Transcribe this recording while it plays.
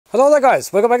Hello there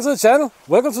guys, welcome back to the channel.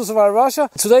 Welcome to Survival Russia.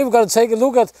 Today we're going to take a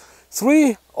look at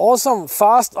 3 awesome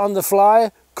fast on the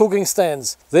fly cooking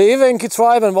stands. The Evenki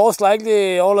tribe and most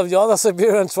likely all of the other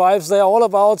Siberian tribes, they are all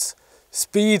about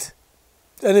speed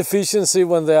and efficiency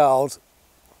when they are out.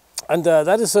 And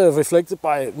that is reflected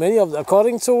by many of their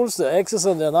cutting tools, their axes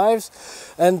and their knives.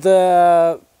 And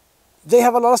they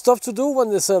have a lot of stuff to do when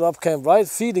they set up camp, right?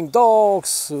 Feeding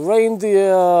dogs,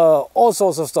 reindeer, all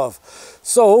sorts of stuff.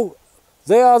 So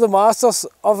they are the masters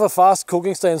of a fast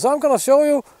cooking stand. So I'm going to show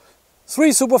you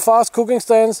 3 super fast cooking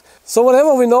stands. So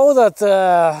whenever we know that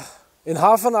in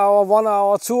half an hour, 1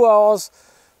 hour, 2 hours,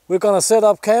 we're going to set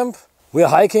up camp, we're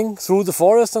hiking through the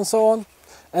forest and so on.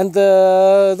 And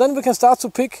then we can start to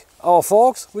pick our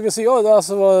forks. We can see, oh, there's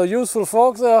a useful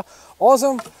fork there.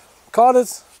 Awesome. Cut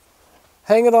it,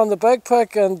 hang it on the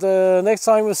backpack, and next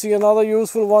time we see another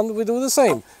useful one, we do the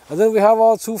same. And then we have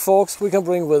our 2 forks we can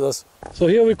bring with us. So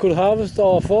here we could harvest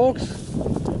our forks.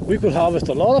 We could harvest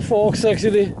a lot of forks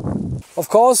actually. Of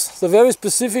course, the very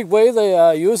specific way they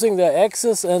are using their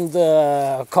axes and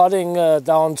cutting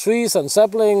down trees and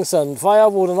saplings and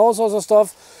firewood and all sorts of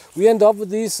stuff, we end up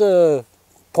with these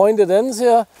pointed ends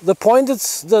here.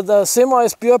 The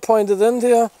semi-spear pointed end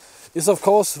here is of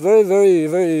course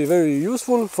very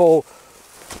useful for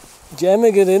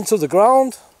jamming it into the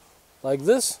ground like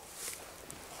this.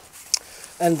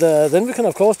 And then we can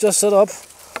of course just set up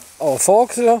our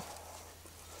forks here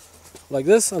like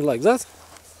this and like that.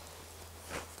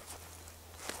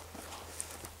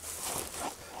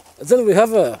 And then we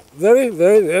have a very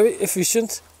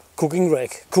efficient cooking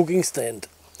rack, cooking stand.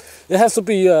 It has to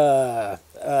be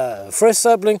fresh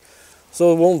sapling,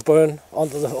 so it won't burn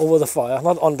over the fire,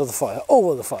 not under the fire,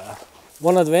 over the fire.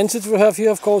 One advantage we have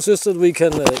here, of course, is that we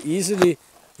can easily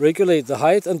regulate the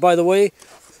height. And by the way,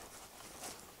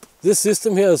 this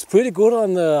system here is pretty good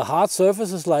on hard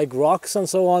surfaces like rocks and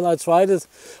so on. I tried it,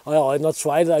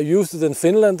 I used it in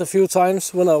Finland a few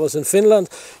times when I was in Finland.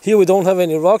 Here we don't have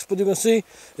any rocks, but you can see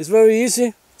it's very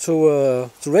easy to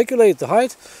regulate the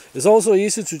height. It's also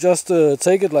easy to just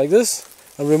take it like this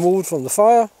and remove it from the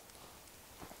fire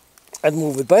and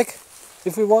move it back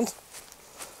if we want.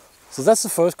 So that's the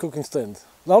first cooking stand.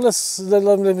 Now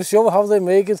let me show how they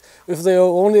make it if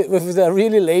they're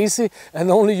really lazy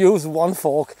and only use 1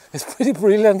 fork. It's pretty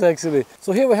brilliant actually.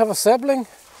 So here we have a sapling.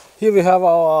 Here we have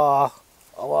our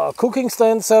cooking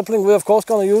stand sapling. We're of course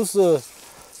going to use the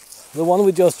one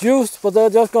we just used, but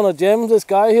they're just going to jam this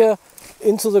guy here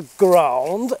into the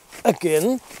ground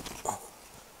again.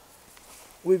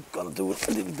 We're going to do it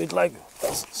a little bit like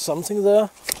something there,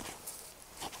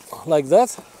 like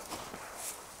that.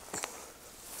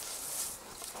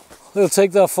 They'll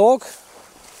take their fork,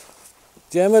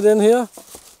 jam it in here,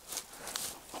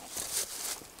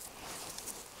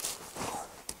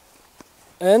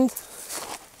 and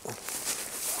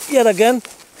yet again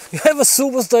you have a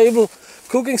super stable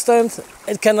cooking stand.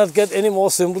 It cannot get any more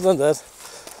simple than that,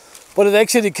 but it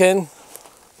actually can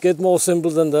get more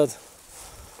simple than that.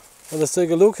 And let's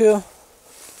take a look here.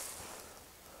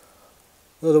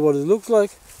 That's what it looks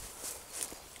like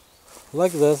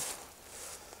that.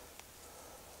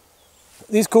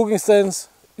 These cooking stands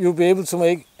you'll be able to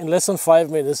make in less than 5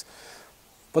 minutes.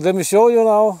 But let me show you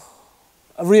now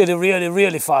a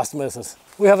really fast method.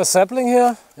 We have a sapling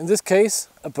here, in this case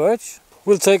a birch.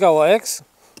 We'll take our axe,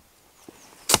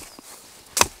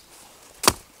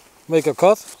 make a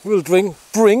cut. We'll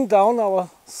bring down our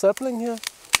sapling here,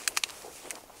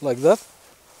 like that.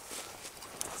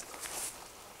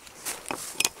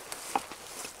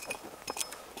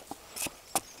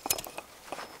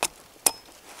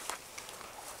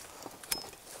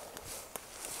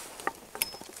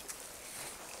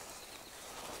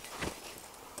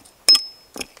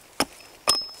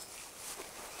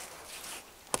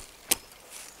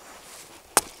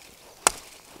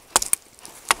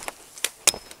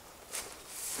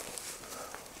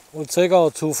 We'll take our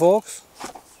 2 forks,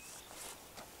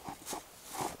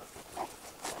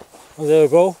 and there you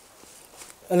go.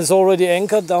 And it's already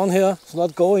anchored down here. It's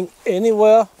not going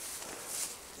anywhere,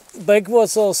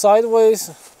 backwards or sideways.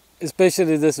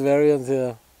 Especially this variant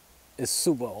here is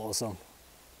super awesome.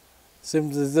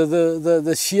 Simply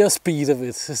the sheer speed of it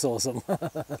is awesome.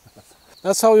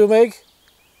 That's how you make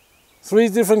 3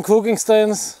 different cooking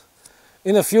stands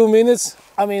in a few minutes.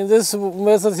 I mean, this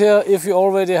method here, if you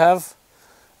already have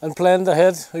and planned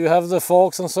ahead, you have the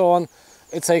forks and so on,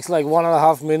 it takes like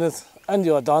 1.5 minutes and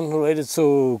you are done, ready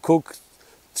to cook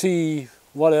tea,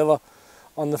 whatever,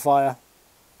 on the fire.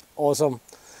 Awesome.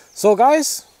 So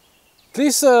guys,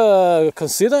 please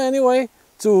consider anyway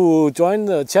to join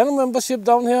the channel membership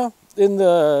down here in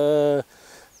the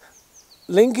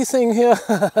linky thing here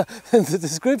in the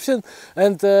description.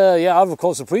 And yeah, I would of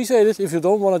course appreciate it. If you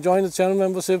don't want to join the channel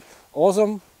membership,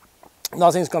 awesome.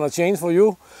 Nothing's gonna change for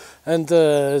you. And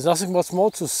there's nothing much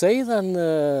more to say than,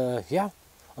 yeah,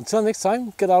 until next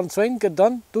time, get out and train, get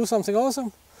done, do something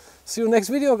awesome. See you next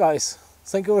video, guys.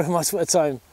 Thank you very much for your time.